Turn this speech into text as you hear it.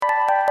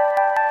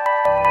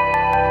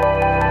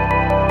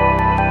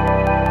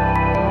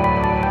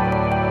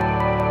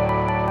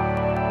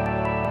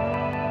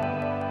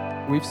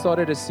We've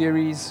started a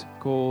series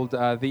called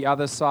The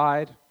Other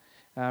Side.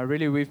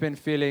 Really, we've been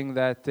feeling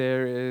that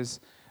there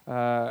is,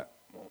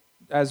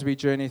 as we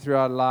journey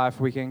throughout life,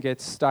 we can get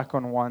stuck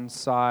on one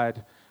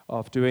side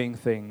of doing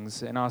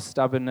things. In our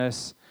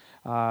stubbornness,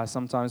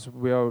 sometimes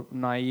we are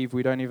naive.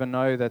 We don't even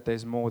know that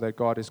there's more that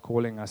God is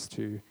calling us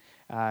to.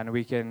 And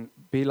we can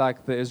be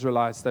like the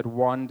Israelites that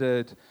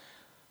wandered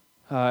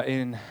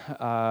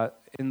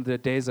in the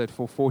desert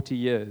for 40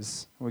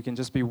 years. We can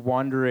just be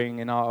wandering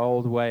in our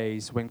old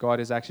ways when God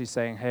is actually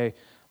saying, hey,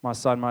 my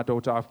son, my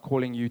daughter, I'm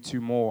calling you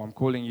to more. I'm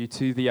calling you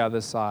to the other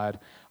side.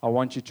 I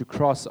want you to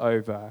cross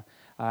over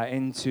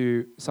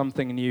into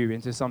something new,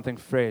 into something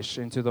fresh,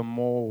 into the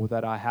more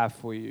that I have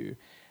for you.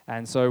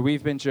 And so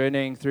we've been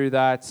journeying through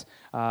that,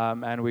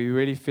 and we're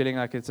really feeling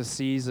like it's a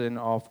season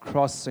of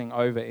crossing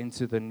over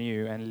into the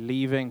new and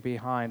leaving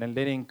behind and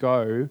letting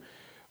go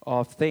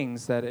of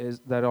things that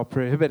are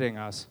prohibiting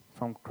us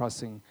from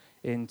crossing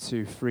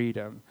into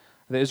freedom.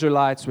 The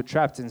Israelites were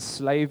trapped in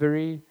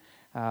slavery,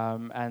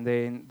 and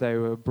then they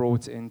were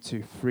brought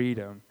into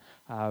freedom.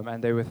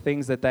 And there were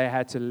things that they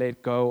had to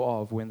let go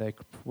of when they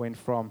went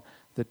from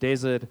the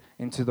desert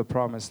into the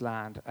promised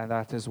land. And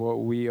that is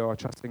what we are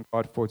trusting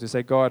God for, to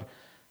say, God,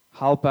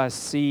 help us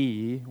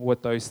see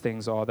what those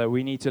things are that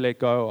we need to let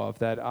go of,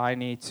 that I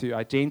need to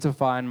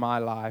identify in my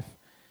life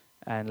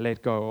and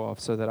let go of,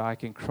 so that I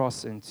can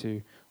cross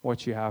into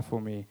what you have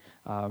for me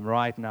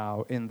right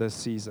now in this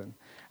season.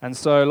 And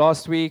so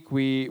last week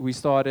we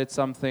started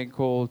something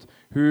called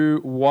Who,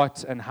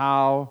 What, and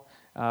How.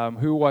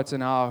 Who, What,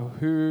 and How.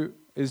 Who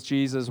is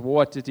Jesus?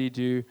 What did he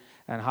do?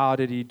 And how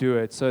did he do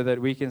it? So that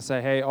we can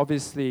say, hey,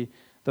 obviously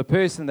the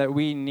person that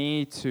we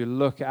need to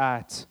look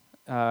at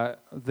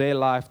their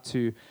life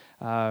to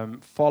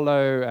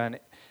follow and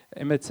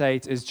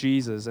imitate is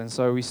Jesus. And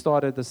so we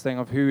started this thing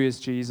of who is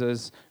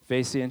Jesus.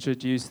 Vesey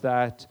introduced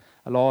that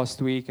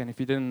last week, and if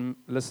you didn't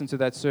listen to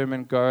that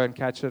sermon, go and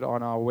catch it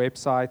on our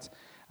website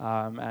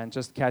and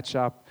just catch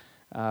up.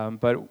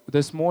 But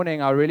this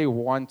morning, I really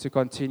want to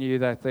continue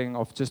that thing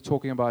of just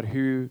talking about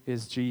who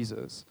is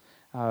Jesus.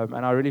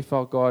 And I really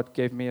felt God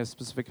gave me a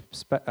specific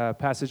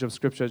passage of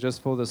Scripture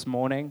just for this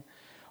morning.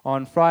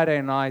 On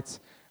Friday night,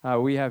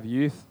 we have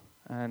youth,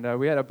 and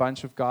we had a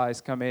bunch of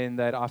guys come in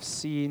that I've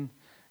seen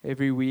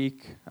every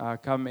week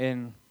come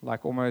in,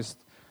 like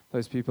almost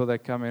those people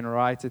that come in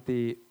right at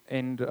the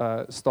end,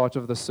 start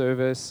of the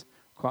service,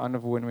 kind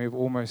of when we've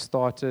almost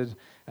started,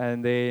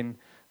 and then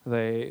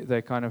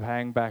they kind of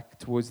hang back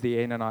towards the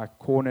end, and I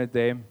cornered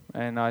them,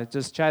 and I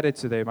just chatted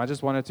to them. I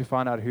just wanted to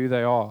find out who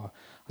they are.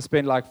 I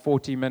spent like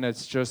 40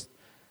 minutes just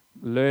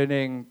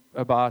learning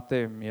about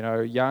them,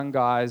 young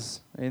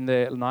guys in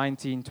their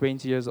 19,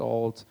 20 years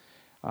old,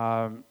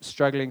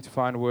 struggling to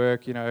find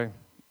work,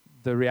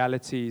 the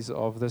realities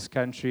of this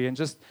country, and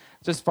just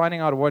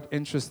finding out what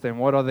interests them,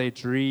 what are their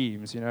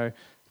dreams,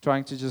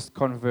 trying to just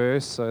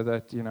converse so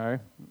that,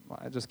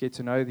 I just get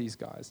to know these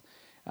guys.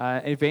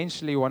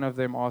 Eventually, one of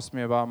them asked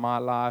me about my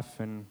life,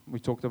 and we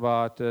talked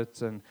about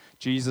it, and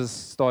Jesus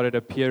started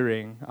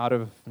appearing out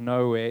of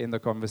nowhere in the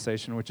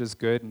conversation, which is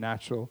good,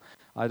 natural.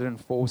 I didn't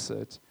force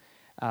it.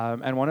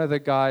 And one of the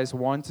guys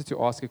wanted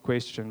to ask a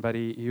question, but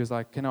he was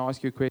like, can I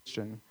ask you a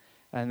question?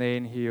 And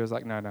then he was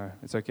like, no,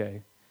 it's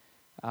okay.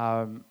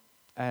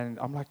 And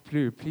I'm like,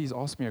 please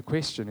ask me a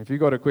question. If you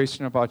got a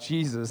question about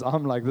Jesus,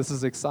 I'm like, this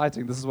is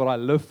exciting. This is what I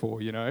live for,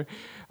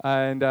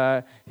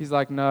 And he's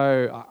like,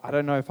 no, I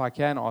don't know if I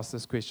can ask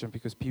this question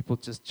because people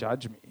just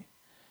judge me.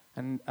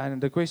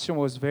 And the question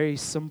was very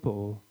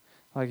simple.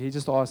 Like, he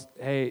just asked,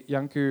 hey,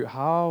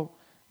 Janku,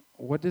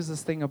 what is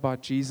this thing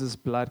about Jesus'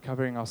 blood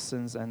covering our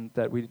sins and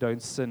that we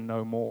don't sin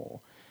no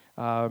more?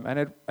 And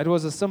it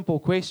was a simple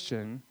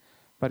question,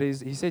 but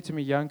he said to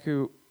me,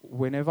 Janku,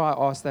 whenever I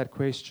ask that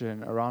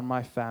question around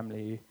my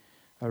family,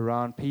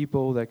 around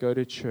people that go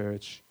to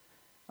church,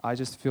 I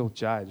just feel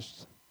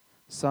judged.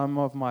 Some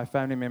of my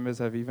family members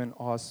have even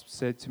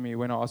said to me,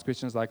 when I ask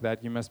questions like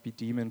that, you must be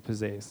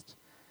demon-possessed,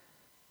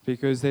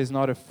 because there's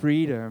not a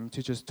freedom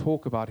to just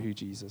talk about who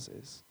Jesus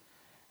is.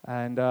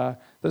 And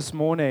this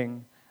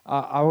morning,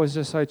 I was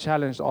just so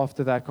challenged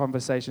after that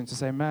conversation to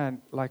say,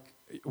 man, like,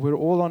 we're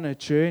all on a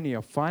journey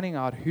of finding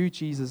out who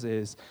Jesus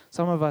is.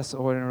 Some of us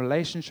are in a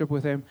relationship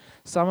with him.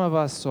 Some of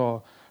us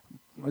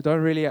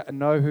don't really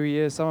know who he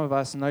is. Some of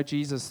us know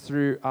Jesus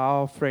through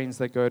our friends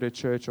that go to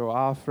church or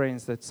our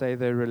friends that say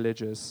they're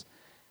religious.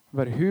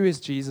 But who is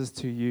Jesus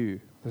to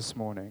you this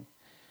morning?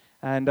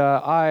 And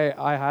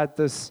I had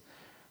this,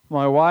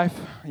 my wife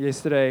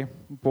yesterday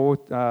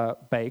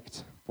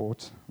baked.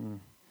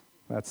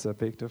 That's a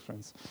big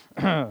difference.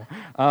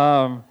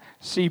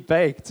 She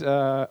baked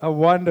a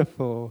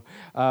wonderful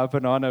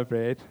banana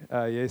bread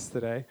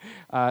yesterday.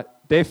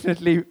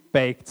 Definitely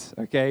baked,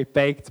 okay?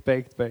 Baked.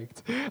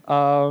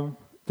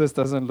 This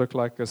doesn't look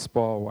like a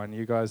spa one,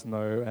 you guys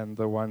know, and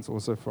the one's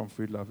also from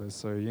Food Lovers,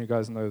 so you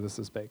guys know this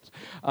is baked.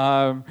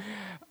 But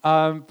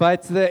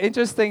the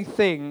interesting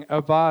thing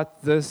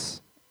about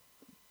this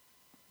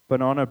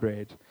banana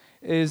bread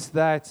is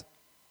that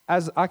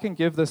as I can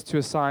give this to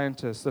a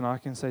scientist and I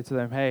can say to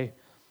them, hey,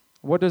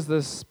 what does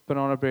this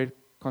banana bread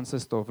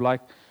consist of?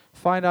 Like,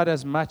 find out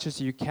as much as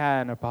you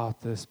can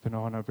about this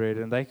banana bread.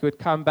 And they could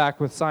come back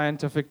with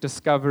scientific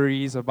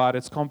discoveries about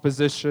its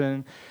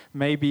composition,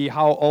 maybe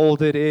how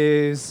old it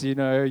is,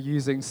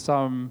 using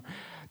some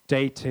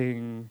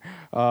dating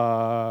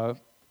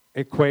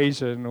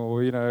equation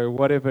or,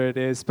 whatever it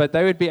is. But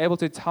they would be able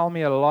to tell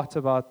me a lot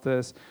about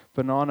this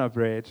banana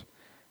bread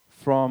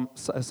from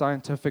a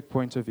scientific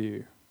point of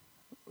view.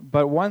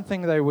 But one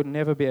thing they would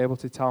never be able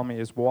to tell me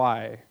is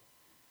why.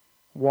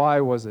 Why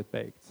was it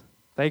baked?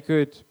 They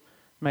could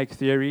make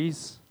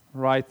theories,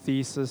 write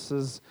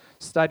theses,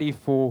 study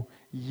for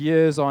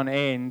years on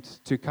end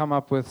to come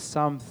up with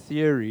some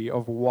theory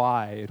of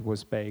why it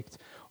was baked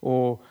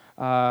or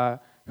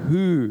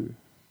who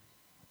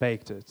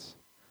baked it.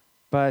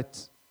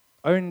 But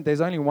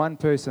there's only one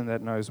person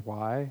that knows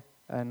why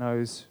and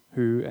knows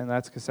who, and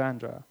that's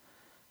Cassandra.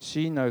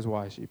 She knows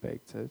why she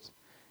baked it.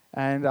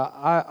 And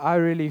I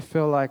really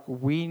feel like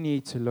we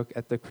need to look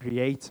at the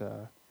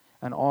Creator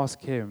and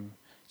ask Him,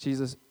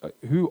 Jesus,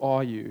 who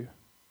are you?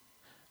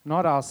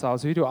 Not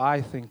ourselves. Who do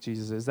I think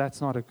Jesus is?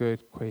 That's not a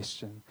good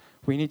question.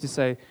 We need to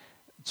say,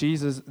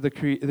 Jesus, the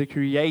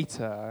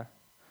Creator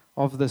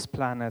of this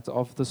planet,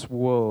 of this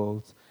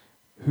world,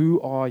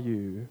 who are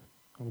you?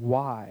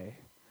 Why?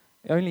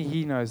 Only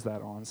He knows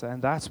that answer,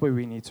 and that's where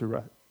we need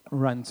to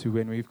run to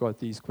when we've got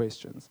these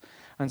questions.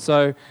 And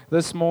so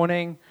this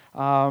morning,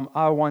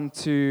 I want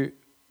to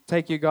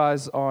take you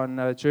guys on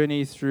a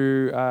journey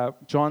through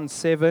John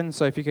 7.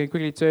 So if you can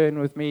quickly turn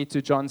with me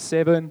to John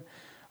 7,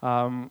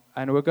 and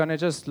we're going to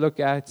just look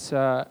at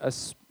a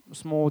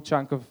small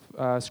chunk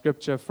of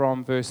scripture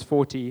from verse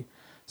 40.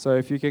 So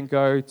if you can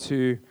go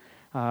to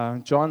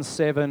John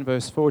 7,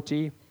 verse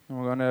 40, and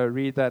we're going to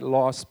read that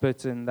last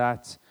bit in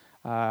that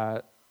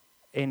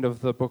end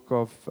of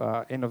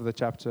the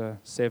chapter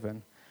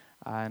 7.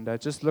 And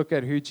just look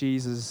at who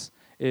Jesus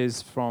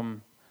is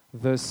from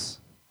this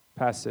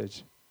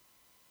passage.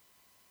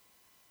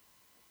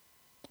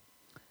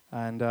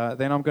 And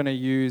then I'm going to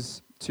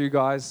use two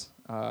guys,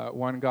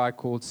 one guy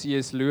called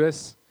C.S.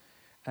 Lewis,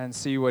 and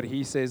see what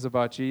he says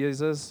about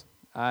Jesus,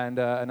 and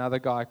another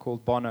guy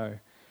called Bono,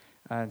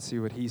 and see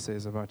what he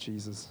says about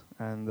Jesus.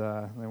 And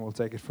then we'll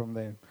take it from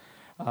there.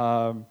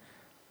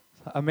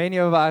 Many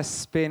of us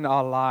spend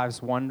our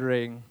lives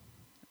wondering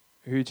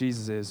who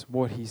Jesus is,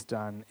 what He's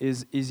done.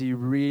 Is He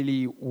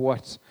really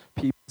what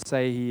people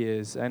say He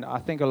is? And I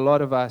think a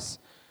lot of us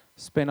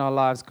spend our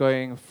lives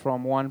going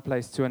from one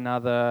place to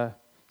another,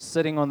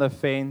 sitting on the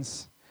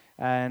fence,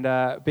 and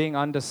being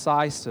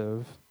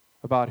undecisive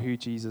about who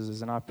Jesus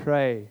is. And I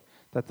pray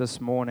that this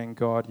morning,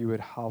 God, You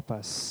would help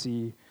us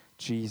see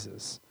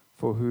Jesus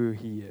for who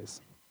He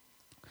is.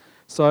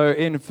 So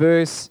in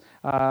verse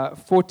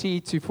 40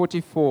 to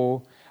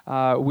 44,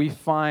 we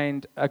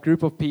find a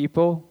group of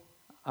people,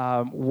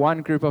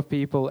 one group of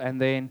people, and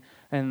then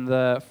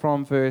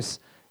from verse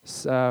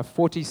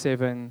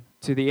 47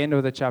 to the end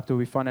of the chapter,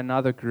 we find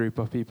another group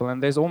of people.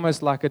 And there's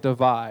almost like a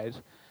divide,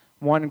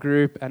 one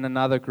group and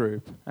another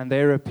group, and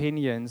their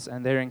opinions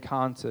and their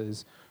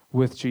encounters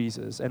with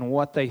Jesus and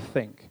what they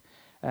think.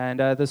 And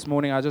this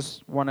morning, I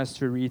just want us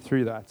to read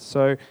through that.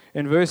 So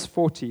in verse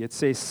 40, it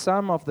says,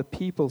 "Some of the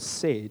people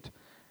said,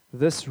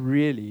 'This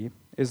really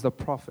is the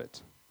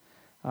prophet.'"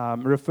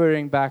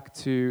 Referring back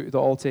to the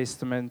Old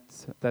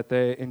Testament, that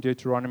in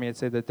Deuteronomy it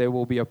said that there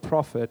will be a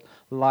prophet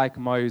like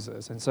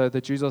Moses. And so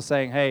the Jews are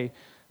saying, hey,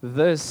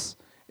 this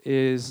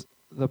is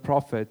the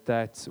prophet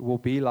that will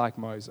be like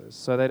Moses.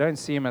 So they don't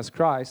see him as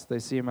Christ, they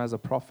see him as a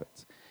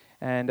prophet.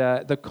 And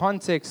the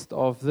context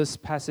of this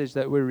passage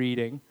that we're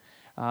reading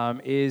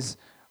is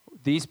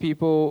these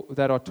people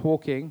that are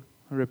talking,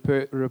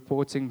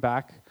 reporting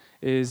back,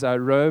 is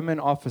Roman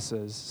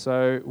officers.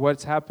 So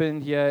what's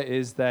happened here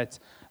is that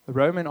the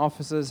Roman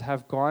officers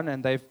have gone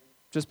and they've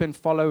just been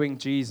following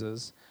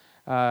Jesus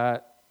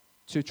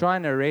to try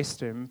and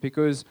arrest him,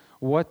 because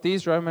what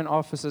these Roman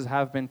officers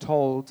have been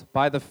told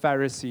by the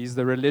Pharisees,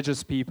 the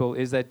religious people,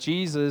 is that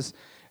Jesus,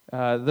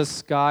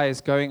 this guy,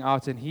 is going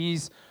out and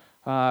he's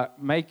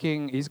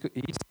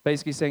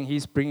basically saying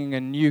he's bringing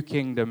a new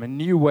kingdom, a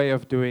new way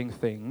of doing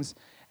things.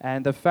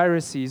 And the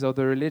Pharisees are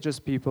the religious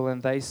people,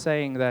 and they're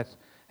saying that,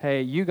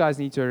 hey, you guys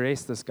need to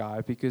arrest this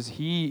guy because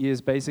he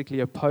is basically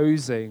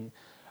opposing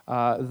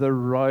the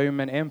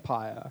Roman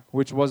Empire,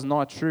 which was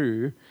not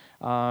true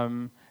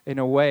in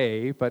a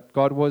way, but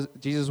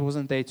Jesus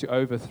wasn't there to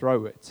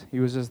overthrow it. He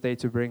was just there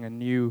to bring a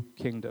new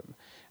kingdom.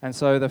 And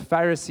so the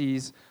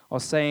Pharisees are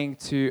saying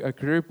to a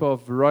group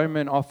of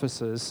Roman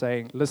officers,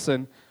 saying,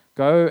 listen,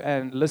 go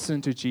and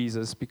listen to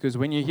Jesus, because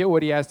when you hear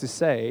what he has to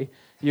say,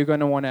 you're going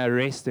to want to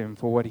arrest him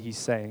for what he's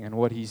saying and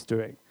what he's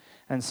doing.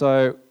 And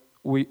so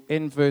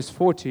in verse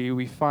 40,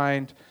 we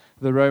find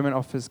the Roman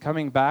officers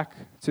coming back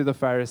to the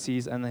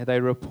Pharisees, and they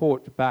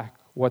report back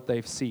what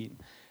they've seen.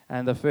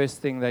 And the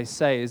first thing they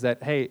say is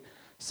that, hey,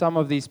 some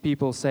of these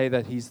people say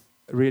that he's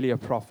really a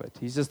prophet.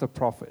 He's just a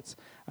prophet,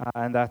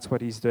 and that's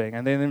what he's doing.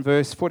 And then in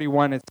verse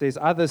 41, it says,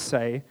 others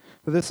say,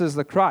 this is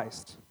the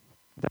Christ.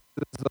 That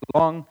is the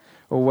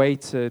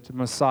long-awaited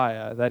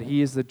Messiah, that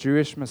he is the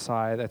Jewish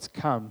Messiah that's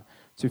come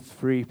to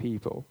free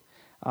people.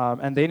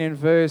 And then in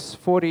verse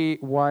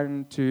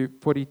 41 to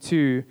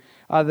 42,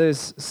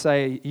 others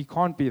say he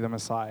can't be the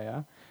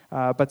Messiah.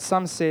 But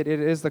some said, it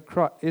is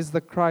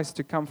the Christ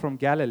to come from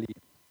Galilee.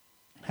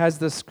 Has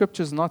the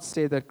scriptures not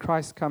said that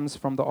Christ comes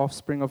from the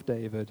offspring of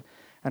David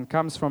and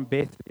comes from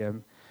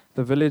Bethlehem,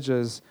 the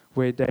villages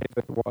where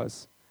David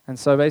was? And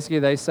so basically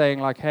they're saying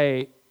like,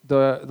 hey,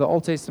 the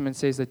Old Testament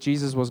says that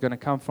Jesus was going to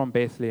come from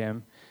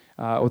Bethlehem,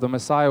 or the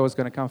Messiah was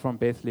going to come from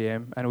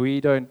Bethlehem,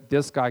 and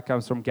this guy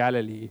comes from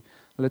Galilee.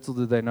 Little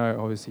did they know,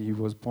 obviously, he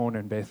was born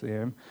in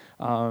Bethlehem,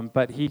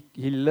 but he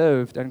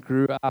lived and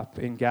grew up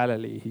in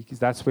Galilee.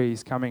 That's where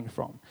he's coming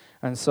from.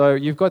 And so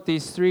you've got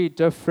these three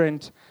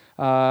different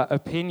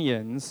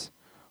opinions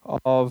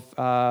of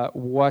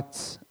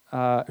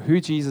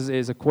who Jesus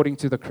is according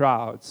to the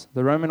crowds.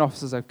 The Roman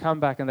officers have come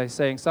back and they're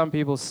saying, some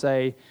people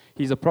say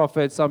he's a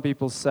prophet, some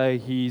people say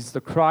he's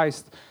the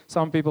Christ,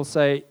 some people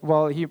say,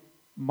 well, he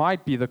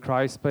might be the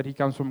Christ, but he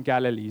comes from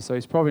Galilee, so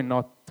he's probably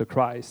not the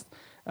Christ.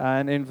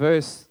 And in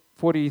verse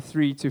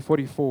 43 to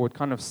 44, it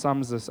kind of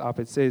sums this up.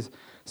 It says,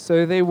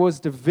 so there was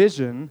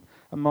division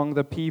among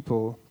the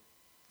people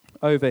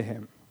over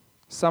him.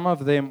 Some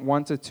of them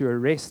wanted to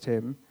arrest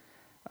him,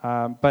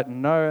 but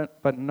no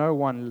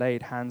one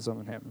laid hands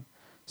on him.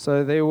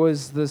 So there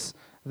was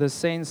the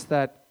sense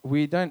that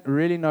we don't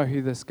really know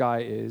who this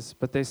guy is,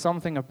 but there's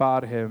something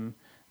about him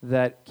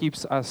that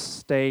keeps us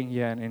staying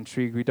here and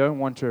intrigued. We don't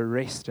want to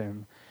arrest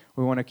him.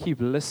 We want to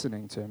keep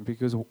listening to him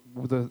because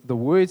the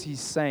words he's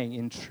saying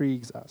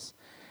intrigues us.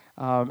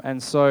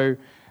 And so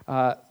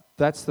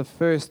that's the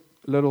first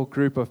little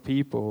group of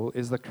people,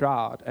 is the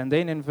crowd. And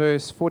then in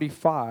verse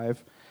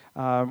 45,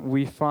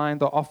 we find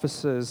the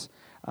officers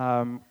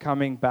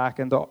coming back.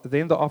 And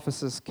then the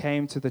officers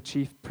came to the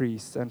chief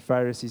priests and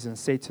Pharisees and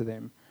said to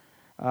them,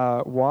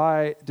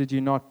 why did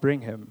you not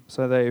bring him?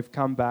 So they've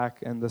come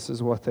back, and this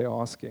is what they're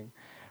asking.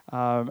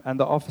 And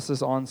the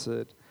officers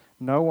answered,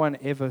 no one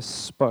ever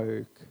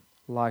spoke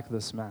like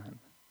this man.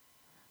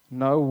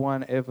 No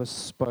one ever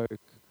spoke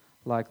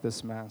like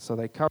this man. So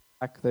they come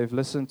back, they've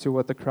listened to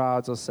what the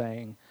crowds are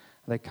saying.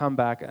 They come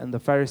back, and the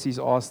Pharisees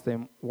ask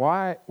them,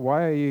 why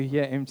are you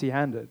here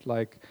empty-handed?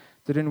 Like,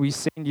 didn't we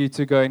send you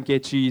to go and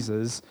get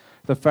Jesus?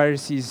 The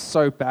Pharisees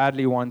so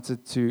badly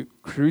wanted to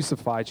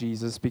crucify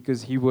Jesus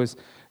because he was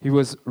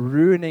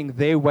ruining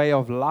their way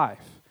of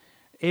life.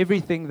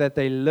 Everything that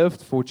they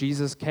lived for,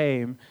 Jesus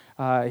came.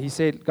 He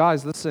said,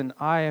 guys, listen,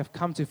 I have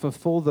come to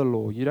fulfill the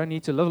law. You don't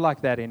need to live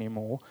like that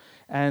anymore.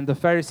 And the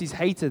Pharisees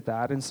hated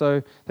that. And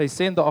so they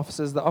send the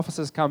officers. The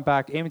officers come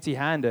back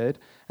empty-handed.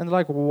 And they're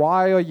like,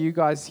 why are you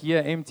guys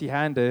here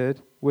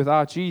empty-handed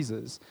without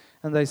Jesus?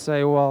 And they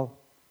say, well,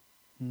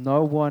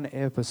 no one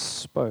ever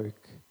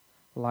spoke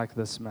like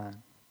this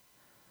man.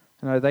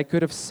 You know, they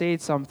could have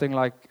said something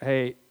like,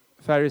 hey,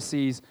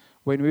 Pharisees,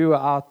 when we were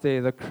out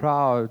there, the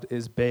crowd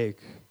is big.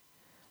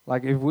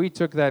 Like, if we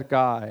took that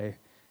guy,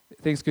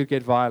 things could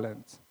get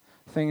violent.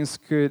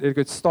 It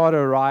could start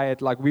a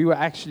riot. Like, we were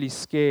actually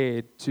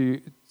scared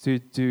to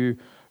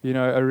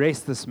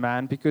arrest this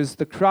man because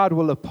the crowd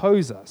will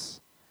oppose us.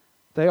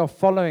 They are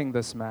following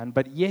this man,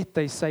 but yet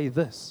they say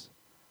this.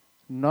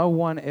 No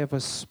one ever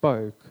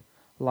spoke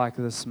like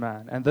this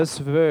man. And this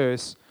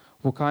verse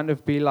will kind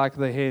of be like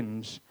the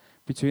hinge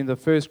between the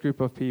first group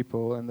of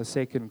people and the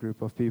second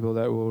group of people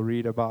that we'll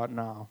read about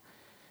now.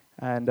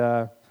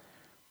 And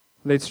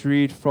let's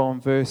read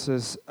from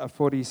verses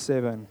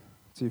 47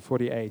 to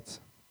 48.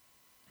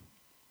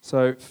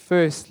 So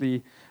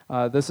firstly,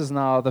 this is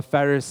now the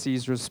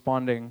Pharisees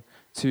responding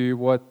to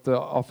what the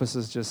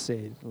officers just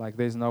said. Like,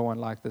 there's no one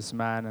like this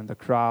man, and the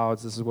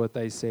crowds, this is what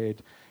they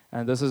said.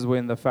 And this is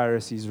when the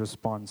Pharisees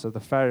respond. So the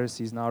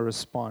Pharisees now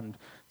respond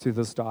to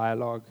this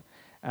dialogue.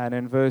 And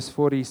in verse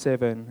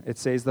 47, it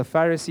says, the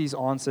Pharisees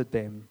answered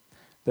them,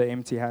 the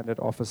empty-handed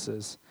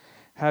officers,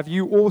 have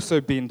you also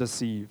been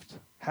deceived?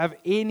 Have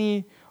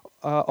any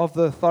of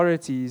the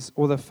authorities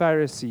or the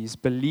Pharisees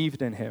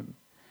believed in him?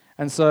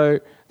 And so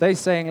they're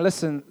saying,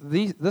 listen,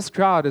 this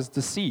crowd is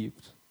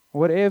deceived.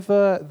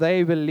 Whatever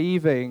they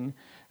believing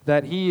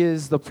that he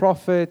is the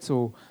prophet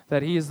or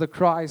that he is the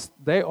Christ,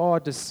 they are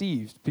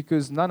deceived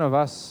because none of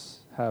us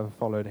have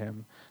followed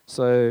him.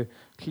 So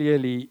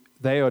clearly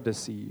they are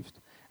deceived.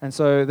 And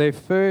so their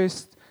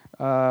first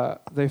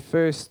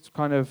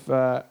kind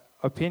of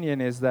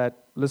opinion is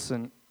that,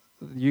 listen,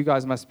 you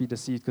guys must be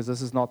deceived because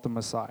this is not the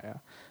Messiah.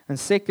 And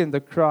second, the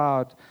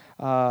crowd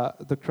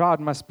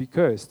must be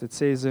cursed. It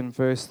says in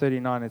verse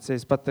 39, it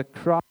says, but the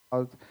crowd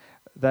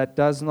that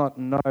does not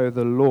know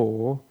the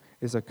law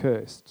is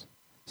accursed.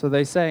 So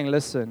they're saying,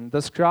 listen,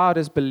 this crowd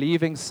is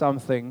believing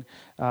something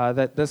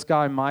that this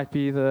guy might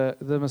be the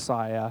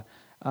Messiah.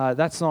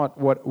 That's not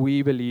what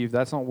we believe.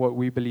 That's not what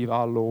we believe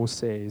our law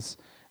says.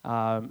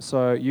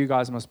 So you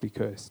guys must be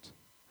cursed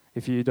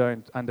if you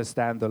don't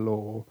understand the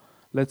law.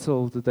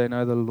 Little did they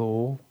know the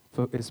law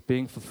is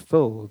being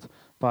fulfilled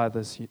by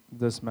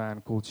this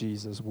man called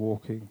Jesus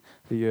walking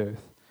the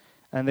earth.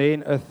 And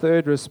then a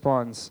third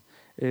response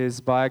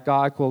is by a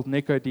guy called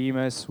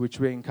Nicodemus, which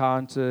we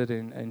encountered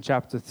in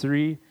chapter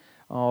 3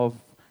 of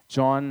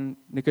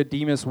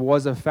Nicodemus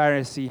was a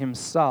Pharisee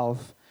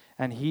himself,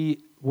 and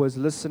he was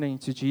listening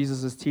to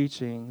Jesus'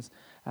 teachings,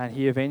 and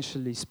he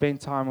eventually spent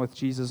time with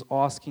Jesus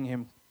asking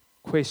him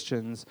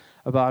questions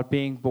about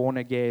being born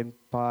again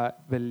by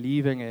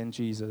believing in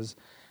Jesus.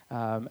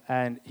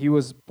 And he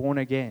was born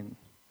again.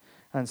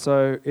 And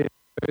so in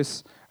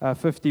verse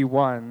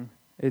 51,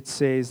 it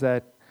says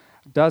that,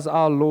 "Does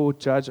our Lord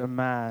judge a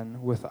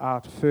man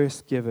without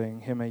first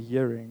giving him a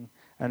hearing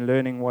and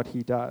learning what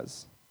he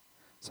does?"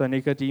 So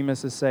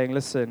Nicodemus is saying,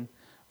 listen,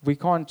 we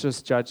can't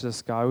just judge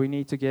this guy. We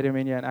need to get him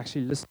in here and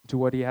actually listen to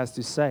what he has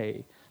to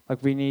say.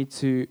 Like, we need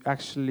to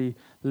actually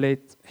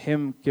let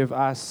him give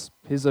us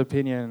his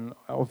opinion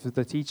of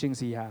the teachings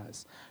he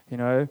has.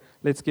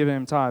 Let's give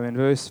him time. In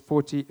verse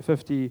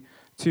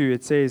 52,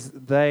 it says,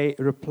 "They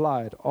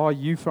replied, 'Are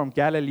you from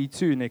Galilee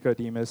too,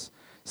 Nicodemus?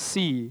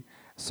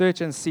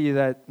 Search and see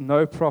that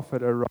no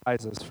prophet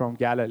arises from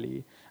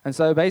Galilee.'" And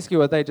so basically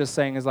what they're just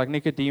saying is like,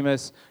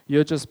 Nicodemus,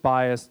 you're just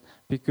biased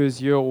because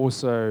you're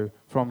also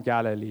from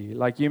Galilee.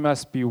 Like, you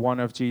must be one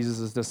of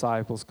Jesus'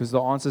 disciples because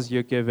the answers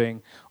you're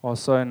giving are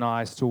so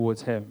nice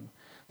towards him.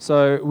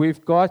 So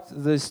we've got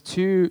these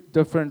two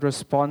different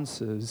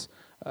responses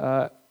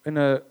in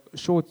a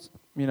short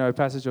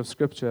passage of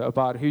Scripture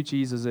about who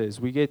Jesus is.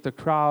 We get the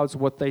crowds,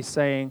 what they're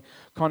saying,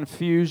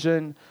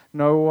 confusion,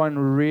 no one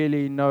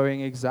really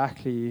knowing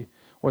exactly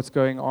what's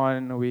going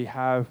on. We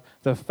have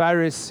the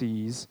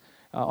Pharisees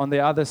on the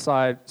other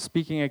side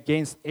speaking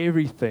against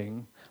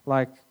everything.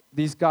 Like,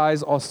 these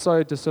guys are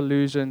so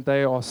disillusioned.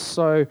 They are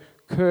so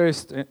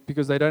cursed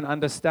because they don't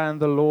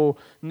understand the law.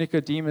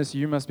 Nicodemus,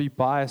 you must be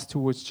biased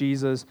towards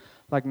Jesus.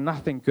 Like,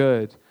 nothing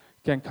good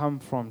can come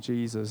from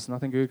Jesus.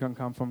 Nothing good can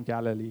come from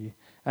Galilee.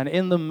 And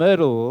in the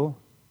middle,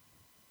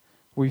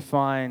 we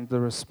find the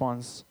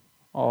response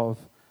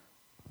of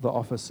the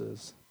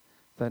officers,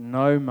 that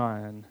no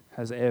man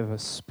has ever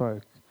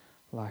spoke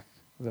like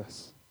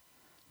this.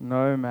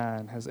 No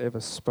man has ever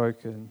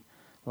spoken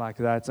like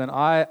that. And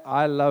I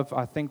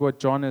think what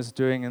John is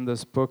doing in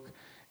this book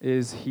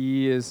is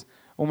he is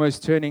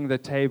almost turning the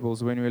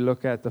tables when we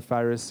look at the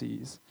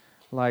Pharisees.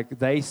 Like,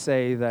 they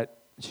say that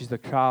the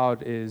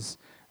crowd is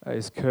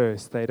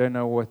cursed. They don't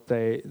know what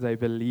they're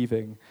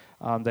believing.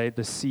 They're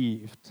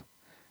deceived.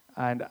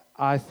 And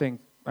I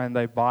think, and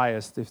they're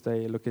biased if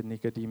they look at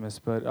Nicodemus,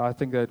 but I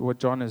think that what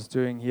John is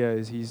doing here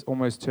is he's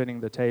almost turning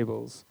the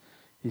tables.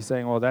 He's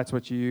saying, well, that's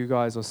what you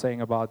guys are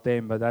saying about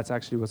them, but that's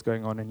actually what's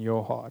going on in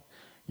your heart.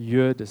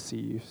 You're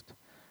deceived.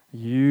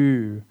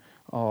 You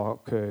are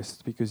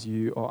cursed because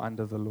you are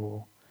under the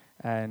law.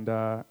 And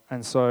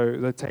so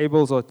the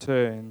tables are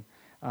turned.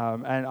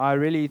 And I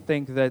really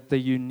think that the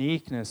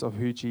uniqueness of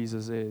who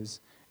Jesus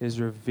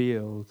is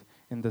revealed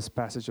in this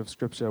passage of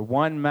Scripture.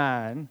 One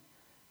man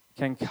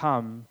can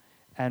come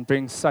and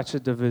bring such a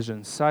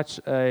division, such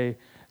a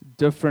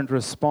different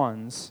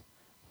response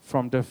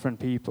from different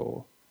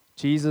people.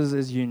 Jesus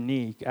is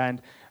unique.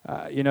 And,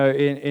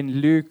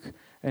 in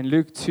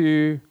Luke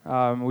 2,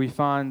 we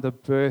find the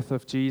birth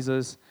of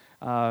Jesus.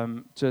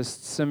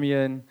 Just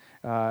Simeon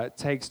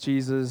takes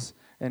Jesus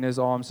in his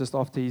arms just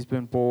after he's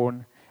been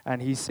born.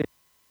 And he said,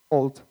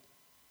 "Behold,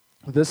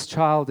 this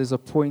child is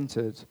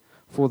appointed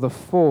for the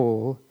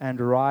fall and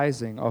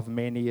rising of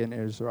many in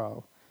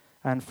Israel,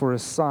 and for a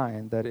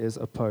sign that is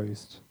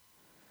opposed."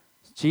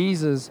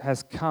 Jesus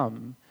has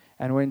come,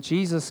 and when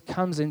Jesus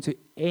comes into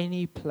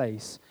any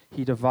place,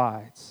 he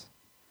divides.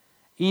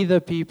 Either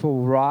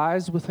people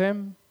rise with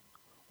him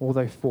or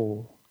they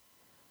fall.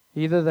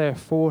 Either they're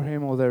for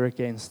him or they're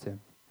against him.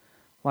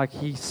 Like,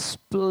 he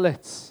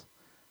splits.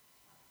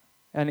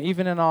 And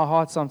even in our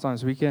hearts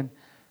sometimes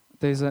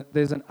there's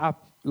an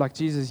up, like,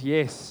 Jesus,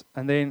 yes,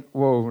 and then,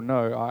 whoa,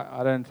 no,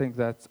 I don't think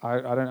that,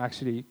 I don't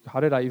actually, how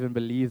did I even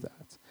believe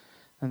that?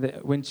 And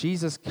when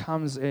Jesus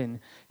comes in,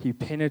 he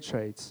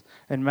penetrates.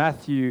 In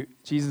Matthew,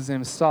 Jesus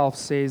himself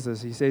says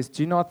this. He says,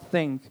 "Do not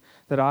think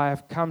that I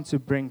have come to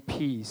bring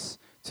peace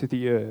to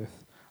the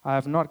earth. I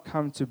have not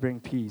come to bring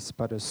peace,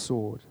 but a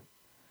sword,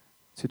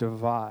 to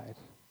divide."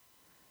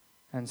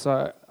 And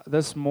so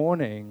this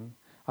morning,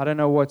 I don't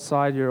know what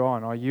side you're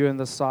on. Are you on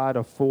the side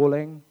of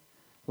falling?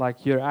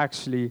 Like, you're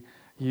actually,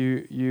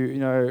 you've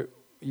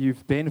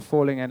been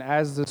falling, and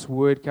as this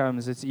word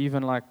comes, it's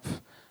even like,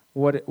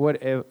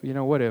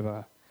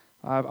 whatever.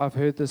 I've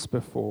heard this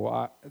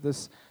before.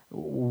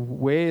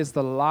 Where is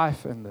the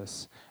life in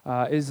this?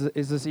 Is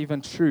this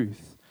even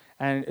truth?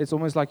 And it's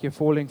almost like you're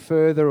falling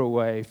further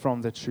away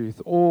from the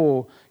truth,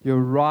 or you're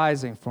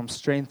rising from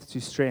strength to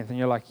strength, and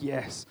you're like,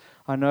 yes,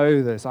 I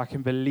know this. I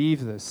can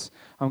believe this.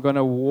 I'm going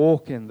to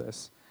walk in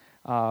this.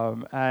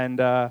 And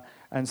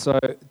so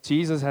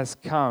Jesus has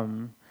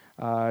come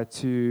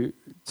to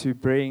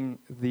bring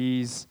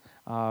these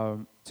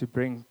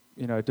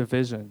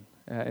division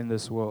in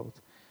this world.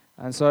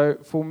 And so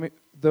for me,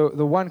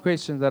 the one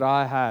question that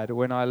I had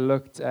when I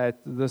looked at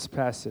this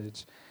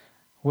passage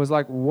was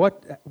like,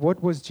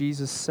 what was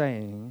Jesus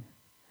saying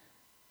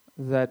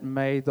that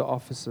made the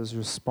officers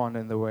respond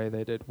in the way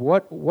they did?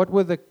 What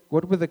were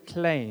the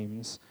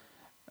claims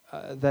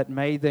that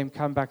made them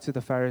come back to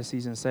the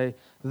Pharisees and say,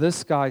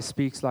 this guy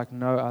speaks like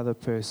no other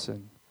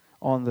person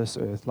on this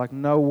earth, like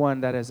no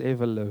one that has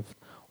ever lived.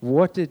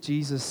 What did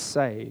Jesus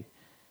say?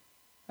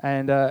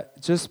 And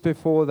just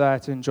before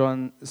that, in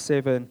John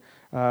 7,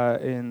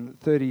 in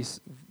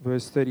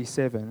verse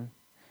 37,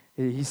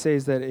 he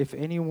says that if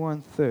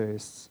anyone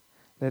thirsts,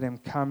 let him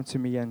come to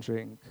me and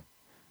drink.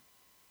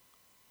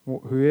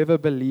 Whoever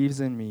believes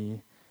in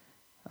me,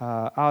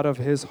 out of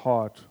his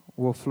heart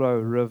will flow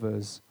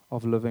rivers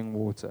of living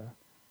water.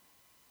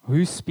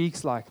 Who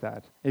speaks like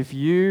that? If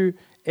you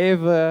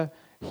ever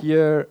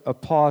hear a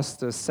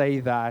pastor say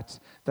that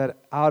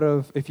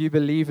if you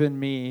believe in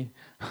me,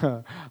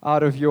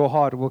 out of your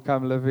heart will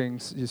come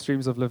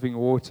streams of living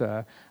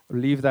water,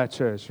 leave that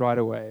church right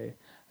away.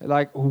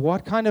 Like,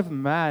 what kind of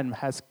man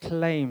has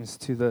claims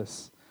to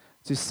this,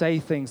 to say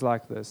things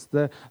like this?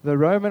 The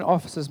Roman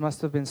officers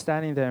must have been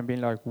standing there and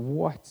been like,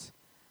 what?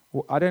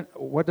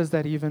 What does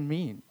that even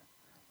mean?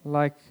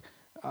 Like,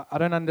 I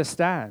don't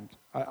understand.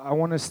 I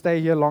want to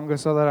stay here longer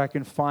so that I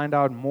can find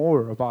out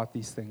more about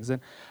these things.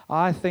 And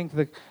I think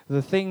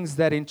the things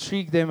that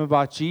intrigued them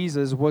about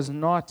Jesus was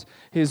not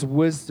his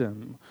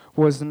wisdom,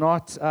 was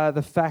not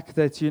the fact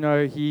that,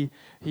 he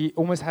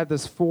almost had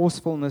this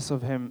forcefulness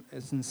of him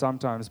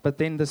sometimes, but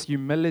then this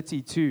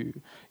humility too.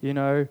 He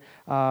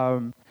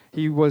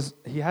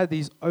had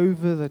these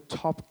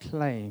over-the-top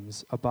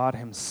claims about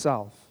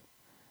himself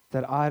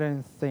that I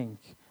don't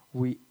think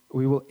we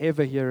will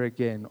ever hear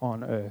again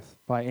on earth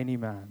by any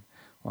man.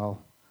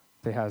 Well,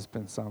 there has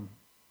been some,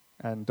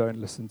 and don't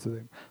listen to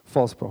them,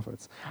 false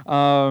prophets.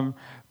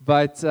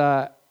 But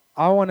I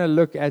want to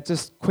look at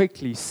just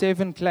quickly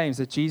 7 claims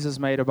that Jesus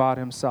made about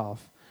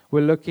himself.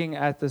 We're looking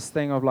at this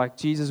thing of like,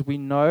 Jesus, we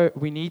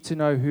need to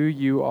know who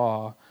you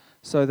are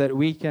so that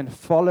we can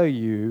follow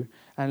you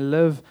and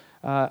live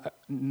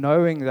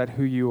knowing that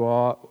who you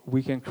are,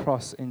 we can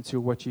cross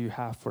into what you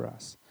have for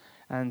us.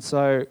 And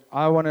so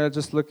I want to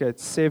just look at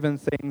 7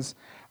 things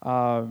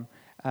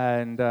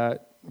and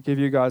give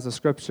you guys the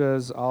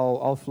scriptures.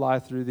 I'll fly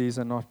through these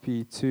and not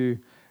be too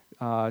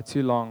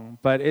long.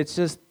 But it's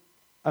just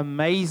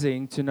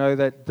amazing to know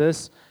that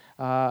this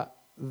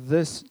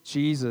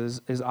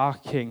Jesus is our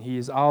King. He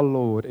is our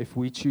Lord if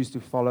we choose to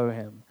follow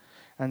him.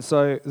 And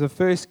so the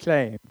first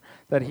claim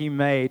that he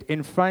made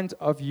in front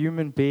of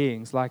human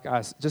beings like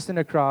us, just in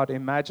a crowd,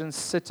 imagine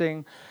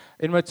sitting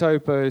in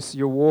Matopos,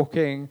 you're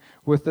walking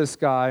with this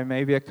guy,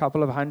 maybe a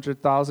couple of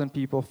 100,000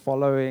 people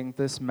following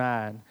this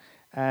man,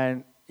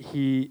 and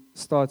he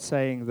starts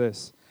saying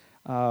this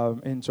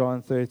in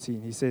John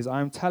 13. He says,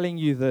 I'm telling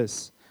you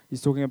this.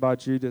 He's talking about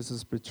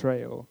Judas'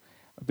 betrayal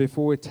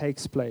before it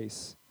takes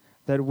place,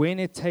 that when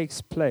it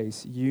takes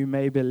place, you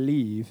may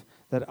believe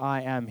that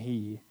I am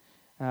he.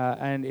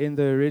 And in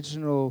the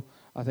original,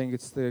 I think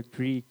it's the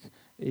Greek,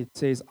 it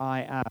says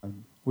I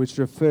am, which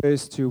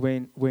refers to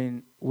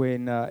when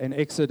in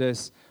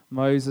Exodus,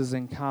 Moses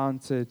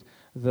encountered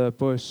the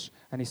bush,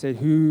 and he said,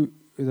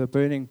 the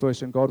burning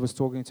bush, and God was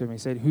talking to him. He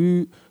said,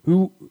 who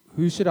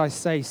should I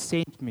say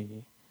sent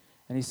me?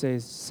 And he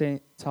says,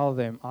 tell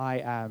them,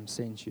 I am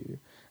sent you.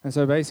 And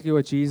so basically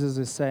what Jesus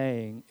is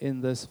saying in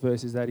this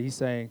verse is that he's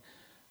saying,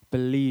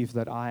 believe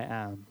that I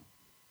am.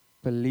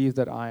 Believe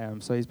that I am.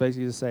 So he's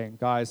basically just saying,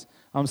 guys,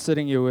 I'm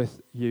sitting here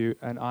with you,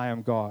 and I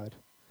am God.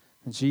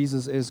 And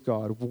Jesus is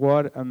God.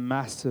 What a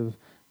massive,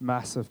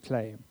 massive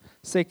claim.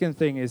 Second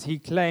thing is he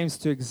claims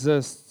to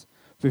exist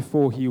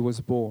before he was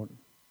born.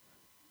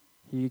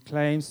 He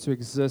claims to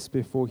exist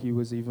before he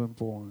was even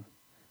born.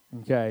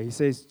 Okay, he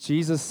says,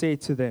 Jesus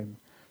said to them,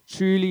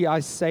 truly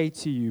I say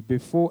to you,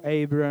 before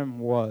Abraham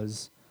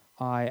was,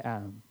 I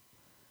am.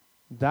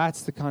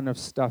 That's the kind of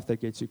stuff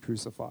that gets you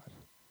crucified.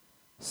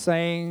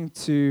 Saying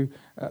to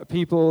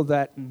people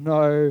that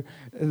know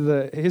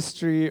the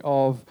history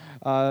of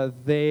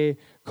their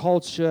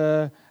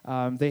culture,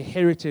 their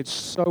heritage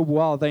so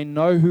well, they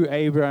know who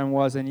Abraham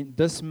was. And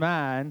this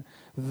man,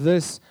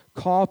 this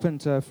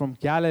carpenter from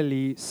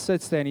Galilee,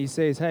 sits there and he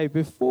says, hey,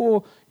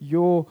 before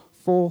your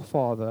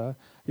forefather,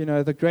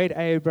 the great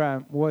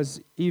Abraham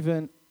was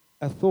even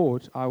a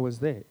thought, I was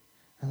there.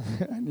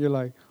 And you're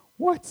like,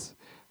 what?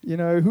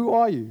 Who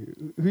are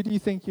you? Who do you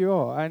think you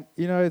are? And,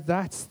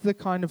 that's the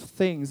kind of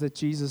things that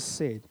Jesus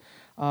said.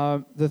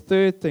 The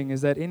third thing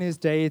is that in his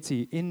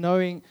deity, in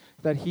knowing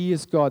that he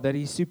is God, that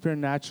he's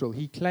supernatural,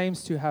 he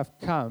claims to have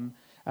come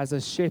as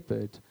a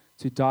shepherd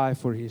to die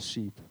for his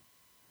sheep.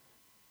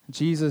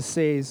 Jesus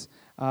says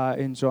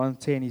in John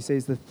 10, he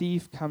says, the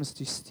thief comes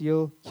to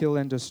steal, kill,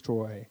 and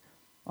destroy.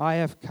 I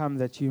have come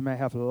that you may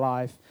have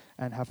life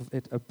and have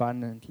it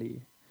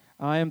abundantly.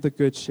 I am the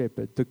good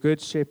shepherd. The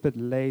good shepherd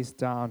lays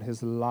down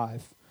his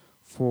life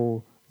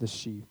for the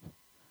sheep.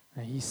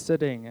 And he's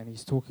sitting and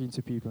he's talking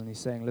to people and he's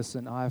saying,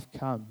 listen, I have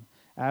come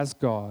as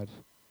God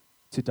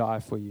to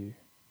die for you.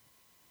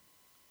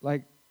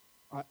 Like,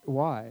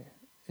 why?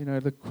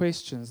 The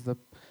questions,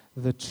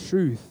 the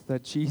truth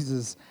that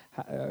Jesus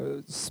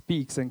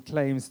speaks and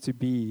claims to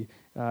be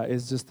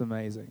is just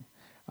amazing.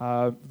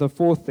 The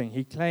fourth thing,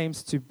 he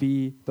claims to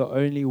be the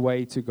only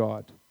way to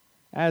God.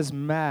 As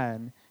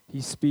man,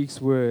 he speaks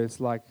words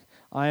like,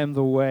 I am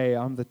the way,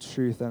 I'm the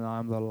truth, and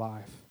I'm the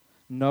life.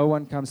 No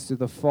one comes to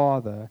the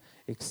Father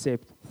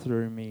except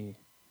through me.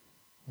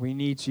 We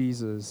need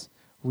Jesus.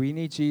 We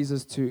need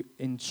Jesus to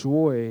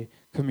enjoy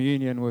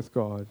communion with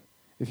God.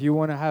 If you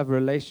want to have a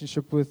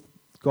relationship with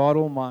God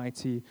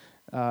Almighty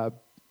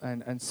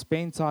and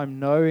spend time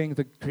knowing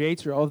the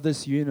creator of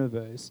this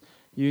universe,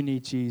 you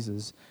need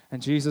Jesus.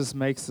 And Jesus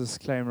makes this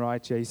claim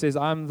right here. He says,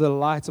 I'm the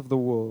light of the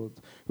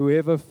world.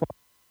 Whoever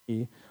follows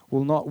me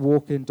will not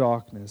walk in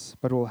darkness,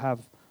 but will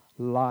have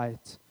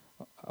light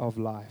of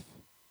life.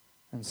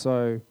 And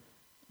so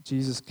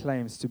Jesus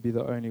claims to be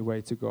the only way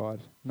to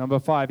God. Number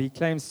 5, he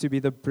claims to be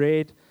the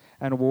bread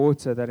and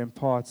water that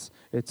imparts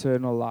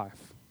eternal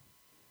life.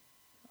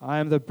 I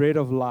am the bread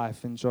of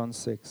life in John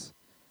 6.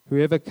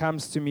 Whoever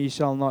comes to me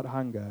shall not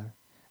hunger,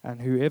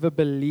 and whoever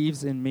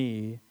believes in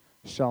me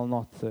shall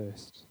not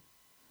thirst.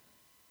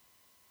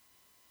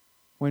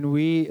 When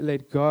we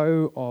let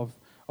go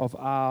of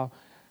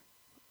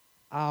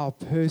our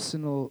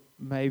personal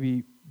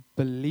maybe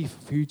belief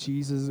of who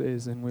Jesus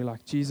is, and we're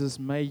like, Jesus,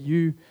 may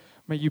you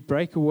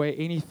break away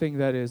anything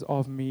that is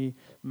of me.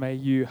 May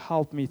you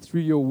help me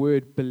through your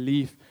word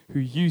believe who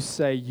you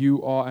say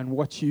you are and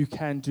what you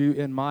can do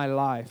in my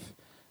life.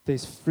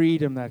 There's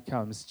freedom that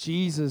comes.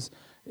 Jesus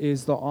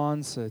is the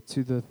answer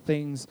to the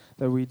things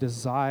that we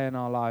desire in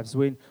our lives.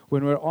 When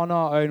we're on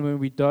our own, when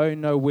we don't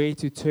know where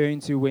to turn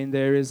to, when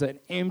there is an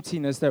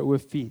emptiness that we're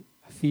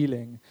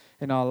feeling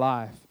in our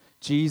life,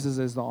 Jesus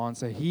is the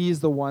answer. He is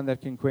the one that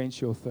can quench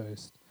your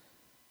thirst.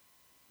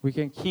 We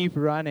can keep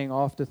running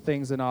after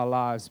things in our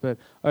lives, but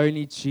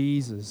only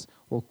Jesus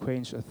will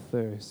quench a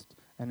thirst,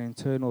 an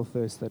internal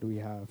thirst that we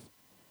have.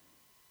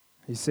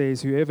 He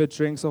says, whoever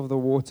drinks of the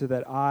water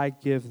that I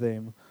give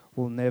them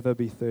will never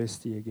be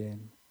thirsty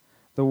again.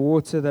 The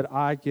water that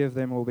I give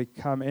them will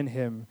become in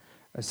him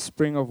a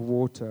spring of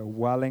water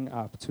welling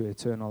up to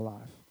eternal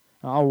life.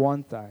 And I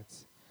want that.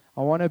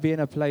 I want to be in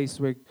a place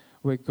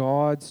where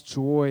God's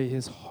joy,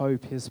 his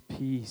hope, his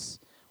peace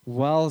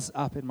wells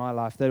up in my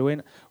life. That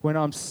when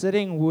I'm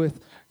sitting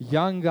with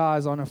young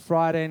guys on a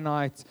Friday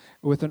night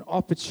with an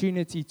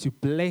opportunity to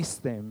bless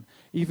them,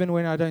 even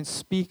when I don't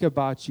speak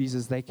about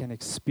Jesus, they can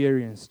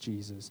experience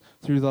Jesus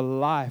through the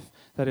life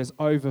that is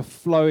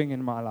overflowing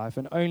in my life.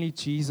 And only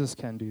Jesus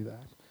can do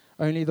that.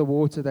 Only the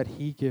water that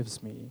he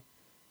gives me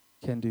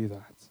can do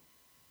that.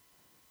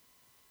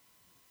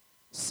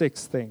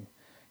 6th thing,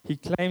 he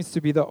claims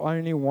to be the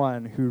only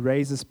one who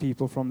raises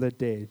people from the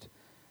dead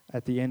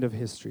at the end of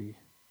history.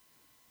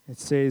 It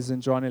says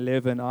in John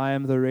 11, I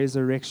am the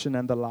resurrection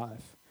and the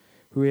life.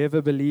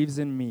 Whoever believes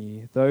in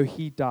me, though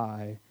he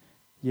die,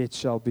 yet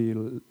shall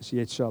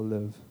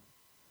live.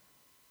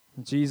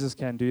 And Jesus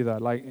can do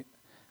that. Like,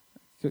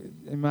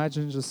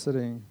 imagine just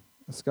sitting,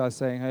 this guy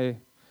saying, hey,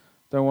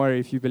 don't worry,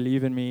 if you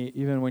believe in me,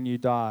 even when you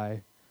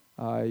die,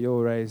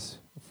 you'll raise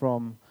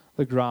from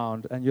the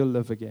ground and you'll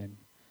live again.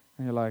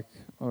 And you're like,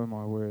 oh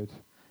my word,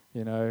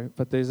 you know.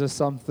 But there's just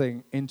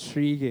something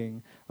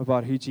intriguing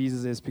about who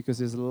Jesus is, because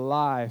his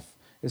life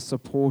is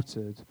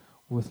supported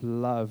with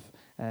love.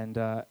 And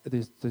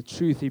there's the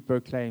truth he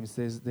proclaims.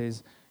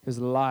 There's his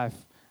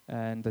life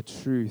and the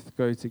truth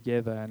go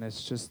together. And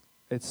it's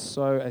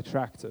so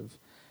attractive.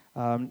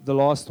 The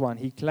last one,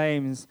 he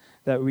claims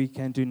that we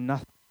can do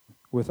nothing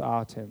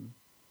without him.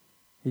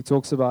 He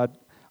talks about,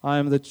 I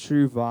am the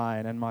true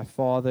vine, and my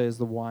Father is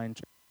the vine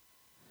dresser.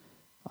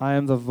 I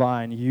am the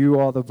vine, you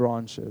are the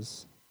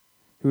branches.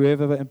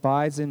 Whoever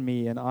abides in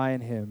me and I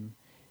in him,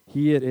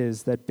 he it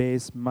is that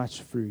bears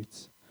much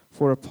fruit.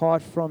 For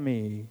apart from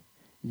me,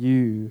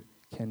 you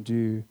can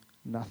do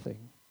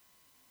nothing.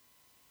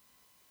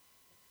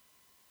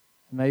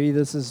 Maybe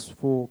this is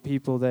for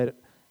people that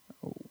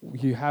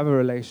you have a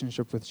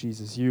relationship with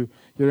Jesus.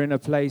 You're in a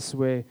place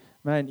where,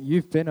 man,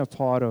 you've been a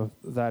part of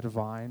that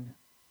vine.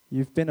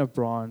 You've been a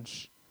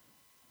branch.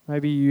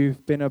 Maybe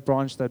you've been a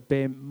branch that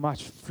bear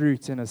much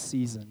fruit in a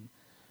season.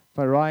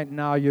 But right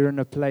now you're in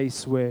a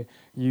place where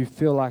you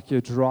feel like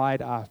you're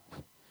dried up.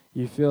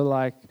 You feel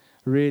like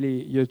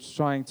really you're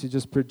trying to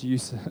just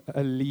produce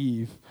a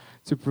leaf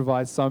to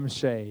provide some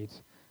shade,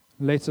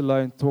 let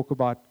alone talk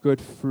about good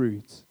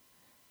fruit.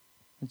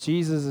 And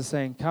Jesus is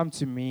saying, come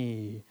to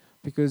me,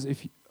 because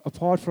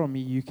apart from me,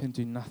 you can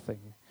do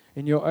nothing.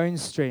 In your own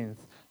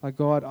strength, like,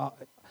 God,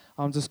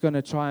 I'm just going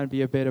to try and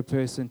be a better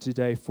person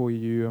today for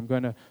you. I'm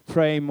going to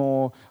pray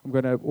more. I'm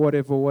going to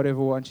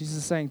whatever. And Jesus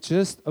is saying,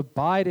 just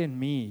abide in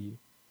me.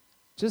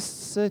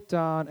 Just sit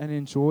down and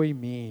enjoy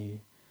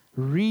me.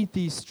 Read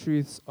these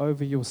truths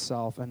over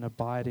yourself and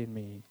abide in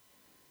me.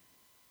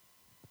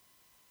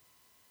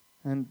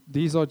 And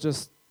these are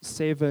just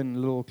 7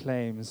 little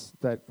claims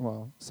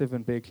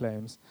 7 big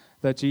claims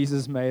that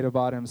Jesus made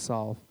about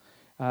himself.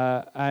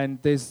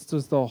 And there's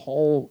just the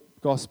whole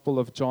Gospel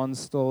of John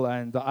still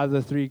and the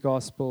other 3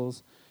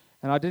 Gospels.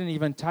 And I didn't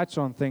even touch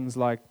on things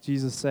like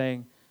Jesus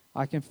saying,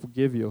 I can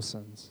forgive your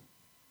sins.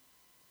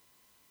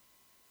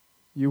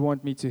 You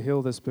want me to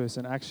heal this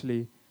person?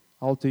 Actually,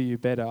 I'll do you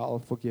better. I'll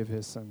forgive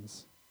his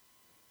sins.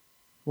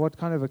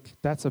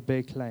 That's a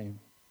big claim.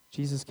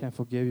 Jesus can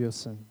forgive your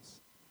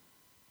sins.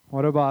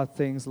 What about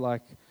things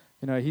like,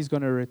 he's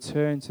going to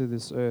return to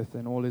this earth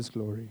in all his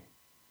glory?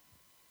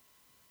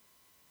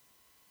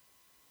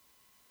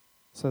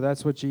 So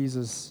that's what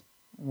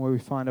we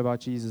find about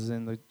Jesus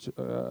in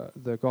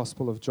the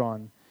Gospel of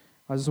John.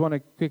 I just want to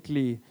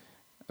quickly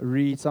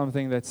read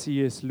something that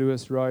C.S.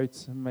 Lewis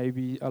wrote.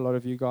 Maybe a lot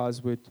of you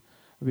guys would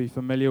be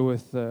familiar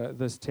with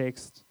this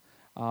text.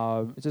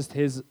 Just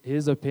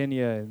his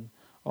opinion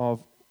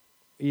of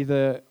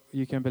either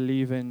you can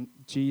believe in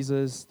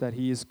Jesus, that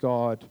he is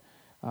God,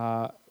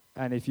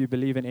 and if you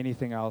believe in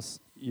anything else,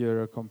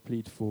 you're a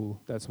complete fool.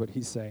 That's what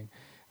he's saying.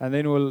 And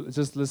then we'll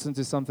just listen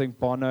to something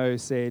Bono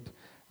said,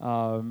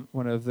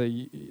 one of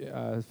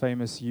the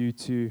famous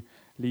U2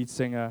 lead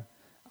singer,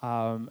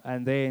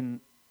 and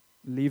then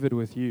leave it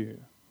with you.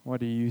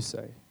 What do you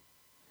say?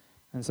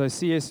 And so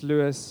C.S.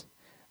 Lewis,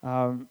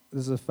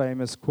 this is a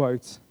famous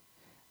quote,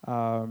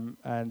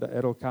 and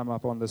it'll come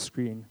up on the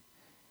screen.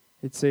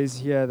 It says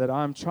here that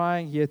I'm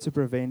trying here to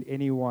prevent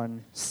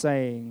anyone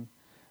saying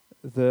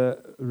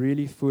the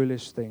really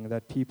foolish thing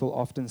that people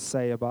often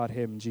say about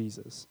him,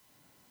 Jesus.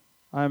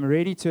 I am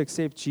ready to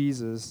accept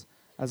Jesus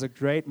as a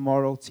great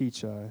moral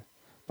teacher,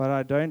 but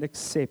I don't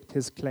accept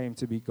his claim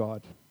to be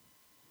God.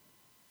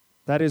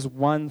 That is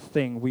one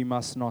thing we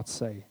must not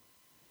say.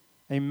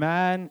 A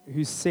man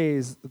who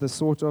says the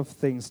sort of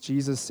things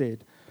Jesus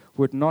said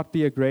would not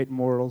be a great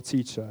moral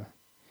teacher.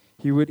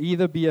 He would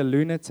either be a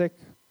lunatic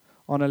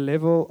on a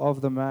level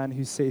of the man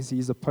who says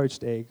he's a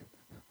poached egg,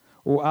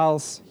 or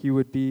else he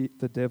would be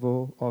the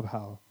devil of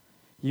hell.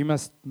 You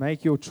must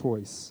make your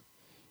choice.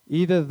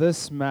 Either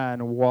this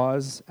man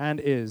was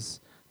and is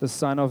the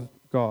Son of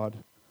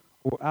God,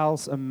 or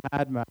else a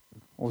madman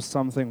or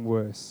something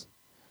worse.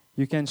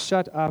 You can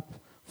shut up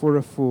for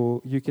a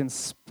fool, you can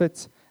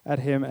spit at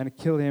him and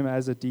kill him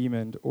as a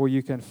demon, or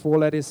you can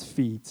fall at his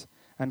feet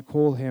and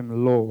call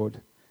him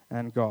Lord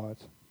and God.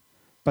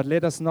 But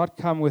let us not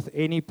come with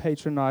any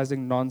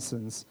patronizing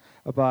nonsense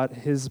about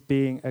his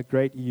being a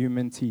great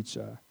human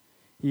teacher.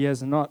 He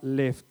has not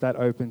left that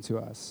open to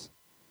us.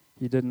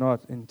 He did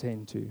not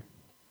intend to.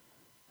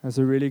 There's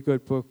a really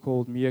good book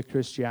called Mere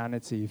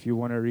Christianity, if you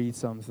want to read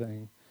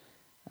something.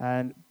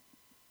 And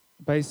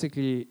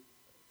basically,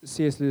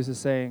 C.S. Lewis is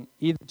saying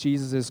either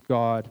Jesus is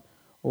God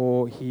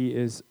or he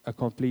is a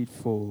complete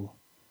fool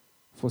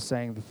for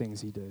saying the things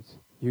he did.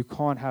 You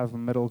can't have a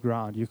middle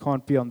ground. You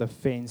can't be on the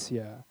fence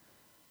here.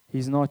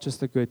 He's not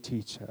just a good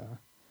teacher.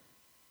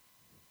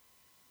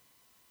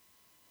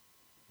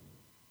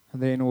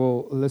 And then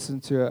we'll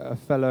listen to a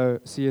fellow,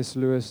 C.S.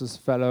 Lewis's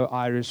fellow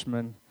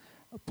Irishman,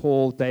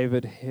 Paul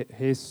David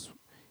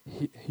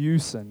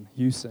Hewson,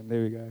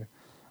 there we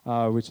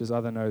go, which is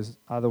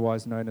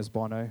otherwise known as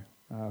Bono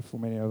for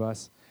many of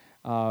us.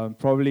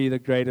 Probably the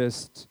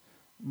greatest,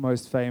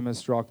 most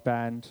famous rock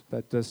band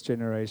that this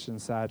generation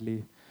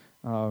sadly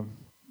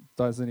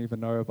doesn't even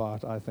know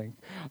about, I think.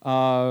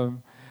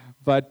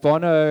 But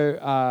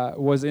Bono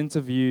was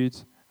interviewed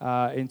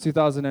in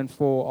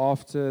 2004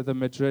 after the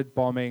Madrid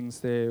bombings.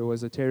 There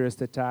was a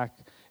terrorist attack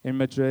in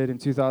Madrid in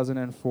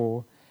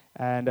 2004,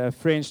 and a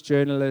French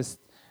journalist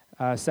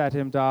sat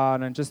him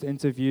down and just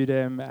interviewed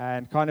him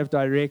and kind of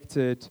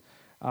directed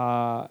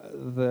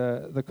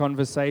the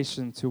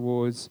conversation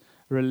towards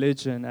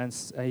religion, and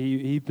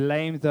he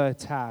blamed the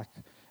attack,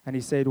 and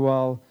he said,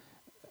 well,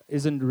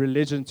 isn't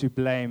religion to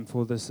blame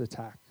for this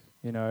attack,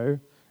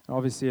 And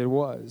obviously it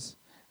was.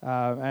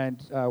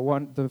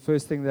 The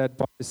first thing that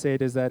Bono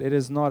said is that it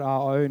is not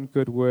our own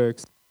good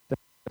works that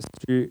get us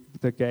through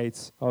the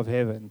gates of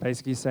heaven.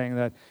 Basically saying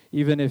that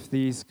even if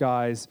these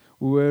guys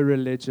were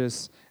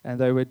religious and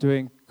they were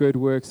doing good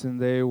works in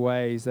their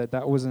ways,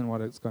 that wasn't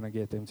what it's going to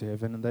get them to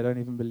heaven, and they don't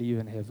even believe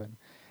in heaven.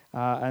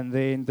 And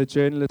then the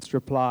journalist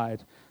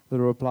replied, the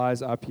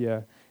replies up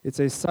here, it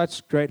says,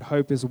 such great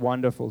hope is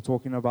wonderful,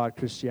 talking about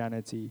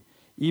Christianity,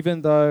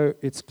 even though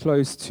it's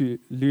close to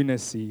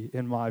lunacy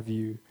in my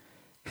view.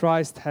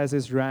 Christ has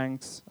his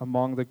ranks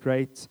among the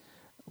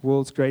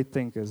world's great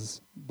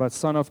thinkers, but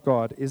Son of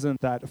God isn't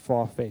that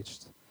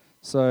far-fetched.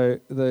 So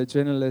the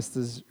journalist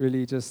is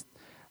really just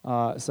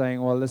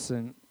saying, well,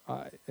 listen,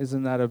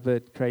 isn't that a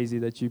bit crazy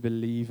that you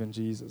believe in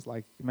Jesus?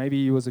 Like,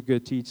 maybe he was a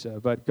good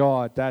teacher, but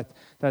God,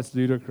 that's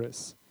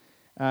ludicrous.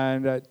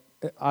 And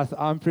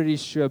I'm pretty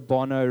sure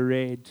Bono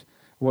read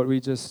what we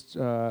just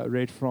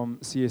read from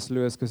C.S.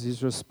 Lewis, because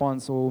his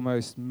response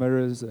almost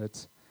mirrors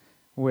it,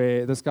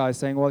 where this guy is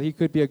saying, well, he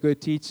could be a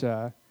good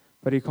teacher,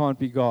 but he can't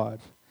be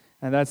God.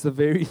 And that's the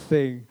very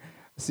thing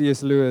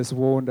C.S. Lewis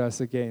warned us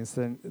against.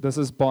 And this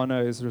is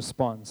Bono's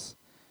response.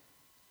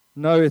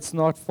 No, it's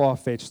not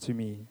far-fetched to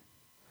me.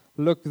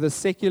 Look, the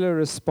secular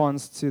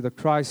response to the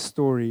Christ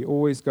story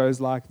always goes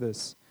like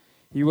this.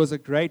 He was a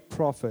great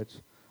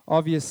prophet,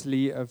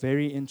 obviously a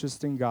very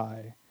interesting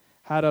guy,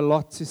 had a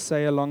lot to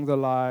say along the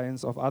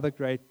lines of other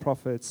great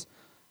prophets,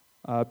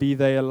 be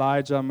they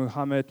Elijah,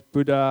 Muhammad,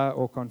 Buddha,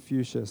 or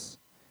Confucius.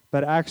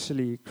 But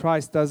actually,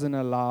 Christ doesn't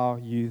allow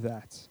you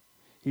that.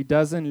 He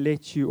doesn't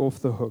let you off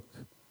the hook.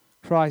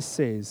 Christ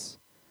says,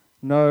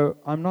 no,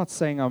 I'm not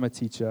saying I'm a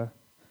teacher.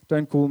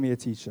 Don't call me a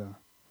teacher.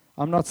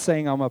 I'm not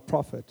saying I'm a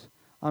prophet.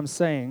 I'm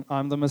saying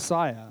I'm the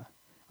Messiah.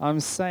 I'm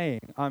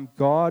saying I'm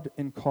God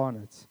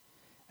incarnate.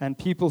 And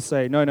people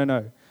say, no, no,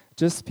 no,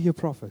 just be a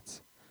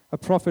prophet. A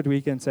prophet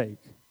we can take.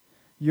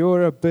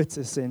 You're a bit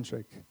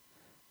eccentric.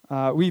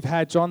 We've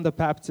had John the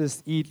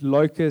Baptist eat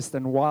locust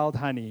and wild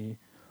honey.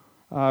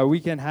 We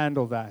can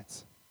handle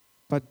that.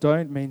 But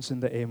don't mention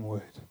the M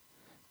word,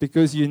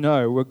 because you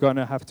know we're going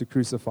to have to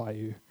crucify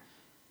you.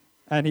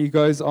 And he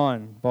goes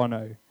on,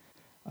 Bono,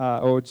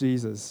 or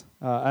Jesus.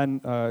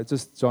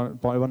 Just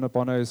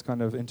Bono's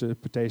kind of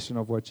interpretation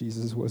of what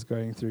Jesus was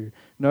going through.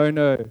 No,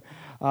 no.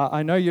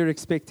 I know you're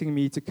expecting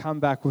me to come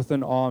back with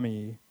an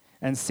army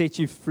and set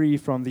you free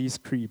from these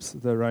creeps,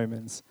 the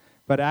Romans.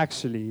 But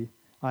actually,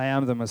 I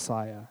am the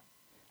Messiah.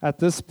 At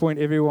this point,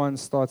 everyone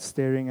starts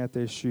staring at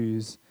their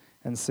shoes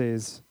and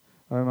says,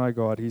 oh my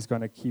God, he's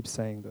going to keep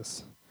saying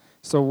this.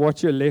 So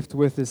what you're left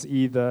with is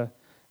either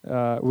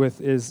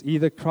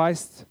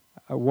Christ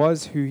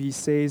was who he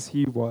says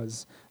he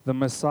was, the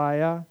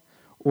Messiah,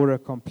 or a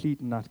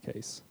complete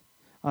nutcase.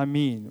 I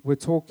mean, we're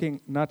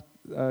talking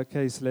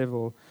nutcase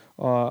level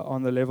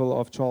on the level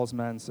of Charles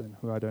Manson,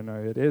 who I don't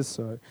know who it is,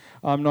 so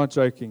I'm not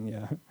joking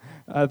here.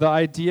 The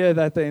idea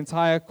that the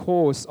entire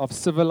course of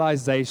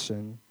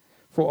civilization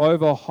for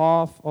over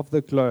half of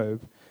the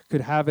globe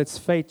could have its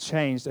fate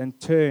changed and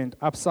turned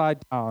upside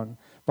down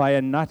by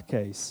a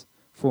nutcase,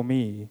 for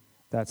me,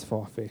 that's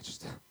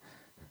far-fetched.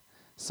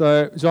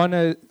 So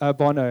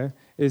Bono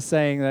is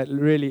saying that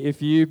really,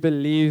 if you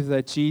believe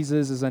that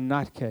Jesus is a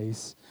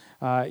nutcase,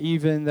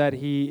 even that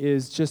he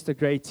is just a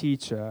great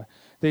teacher,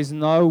 there's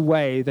no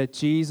way that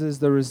Jesus,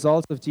 the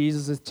result of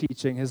Jesus'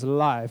 teaching, his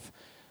life,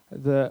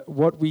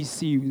 what we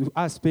see,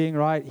 us being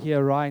right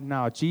here, right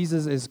now,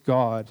 Jesus is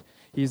God.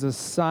 He's a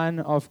son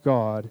of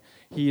God.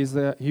 He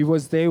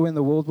was there when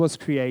the world was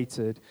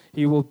created.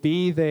 He will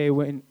be there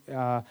when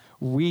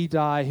we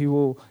die. He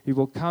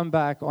will come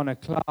back on a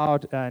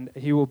cloud, and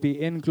he will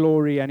be in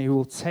glory, and he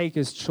will take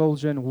his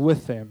children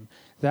with him.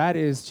 That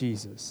is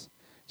Jesus.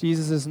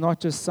 Jesus is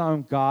not just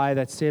some guy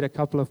that said a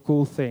couple of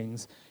cool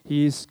things.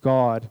 He is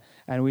God,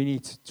 and we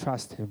need to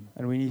trust him,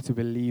 and we need to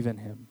believe in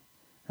him.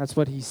 That's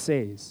what he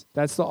says.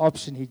 That's the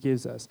option he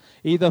gives us.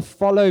 Either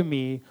follow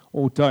me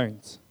or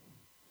don't.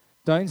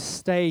 Don't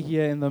stay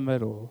here in the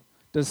middle.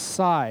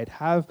 Decide.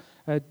 Have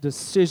a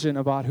decision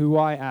about who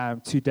I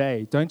am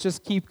today. Don't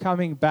just keep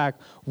coming back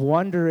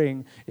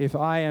wondering if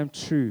I am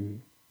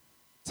true.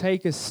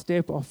 Take a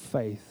step of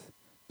faith.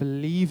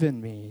 Believe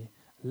in me.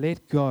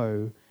 Let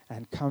go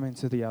and come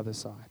into the other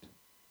side.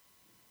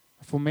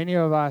 For many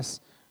of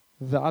us,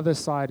 the other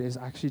side is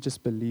actually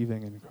just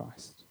believing in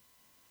Christ.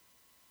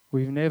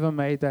 We've never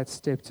made that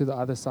step to the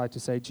other side to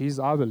say, Jesus,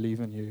 I believe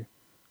in you.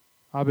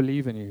 I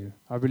believe in you.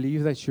 I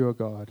believe that you're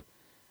God.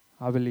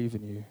 I believe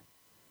in you.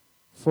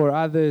 For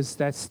others,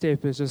 that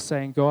step is just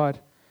saying, God,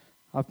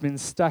 I've been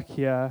stuck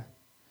here.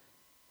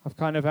 I've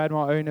kind of had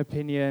my own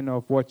opinion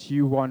of what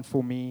you want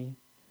for me.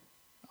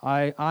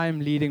 I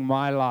am leading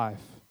my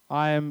life.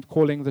 I am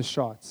calling the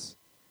shots.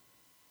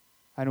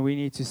 And we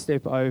need to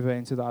step over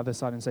into the other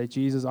side and say,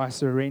 Jesus, I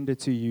surrender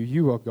to you.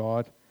 You are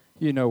God.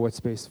 You know what's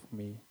best for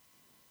me.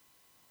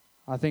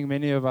 I think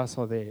many of us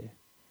are there.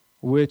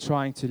 We're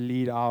trying to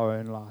lead our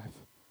own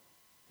life,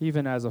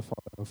 even as a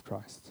follower of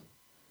Christ.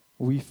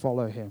 We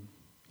follow him.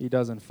 He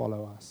doesn't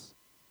follow us.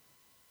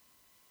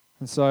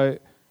 And so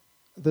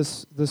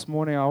this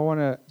morning, I want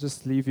to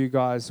just leave you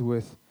guys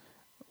with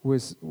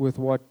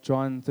what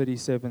John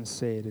 37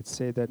 said. It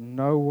said that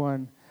no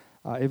one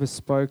ever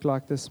spoke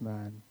like this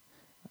man.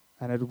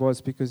 And it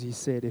was because he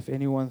said, if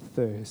anyone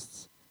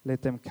thirsts,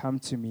 let them come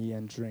to me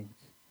and drink.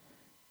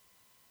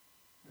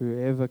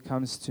 Whoever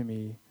comes to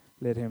me,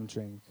 let him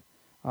drink.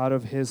 Out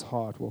of his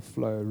heart will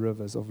flow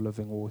rivers of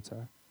living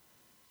water.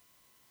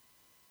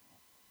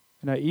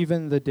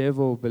 Even the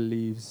devil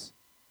believes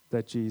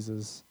that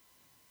Jesus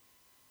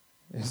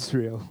is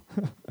real,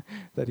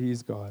 that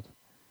he's God.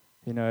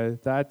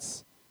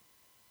 That's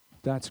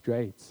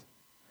great.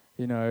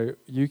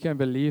 You can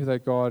believe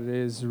that God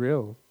is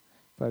real,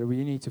 but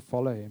we need to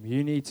follow him.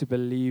 You need to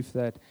believe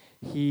that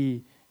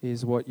he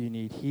is what you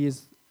need. He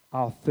is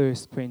our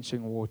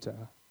thirst-quenching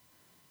water.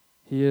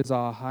 He is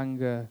our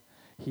hunger.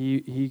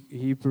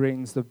 He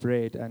brings the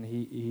bread, and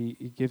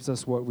he gives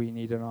us what we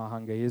need in our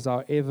hunger. He is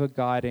our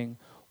ever-guiding,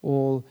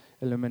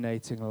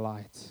 all-illuminating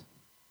light.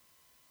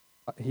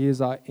 He is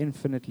our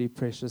infinitely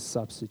precious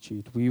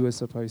substitute. We were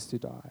supposed to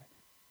die.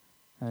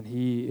 And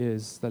he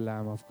is the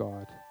Lamb of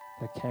God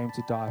that came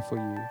to die for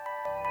you.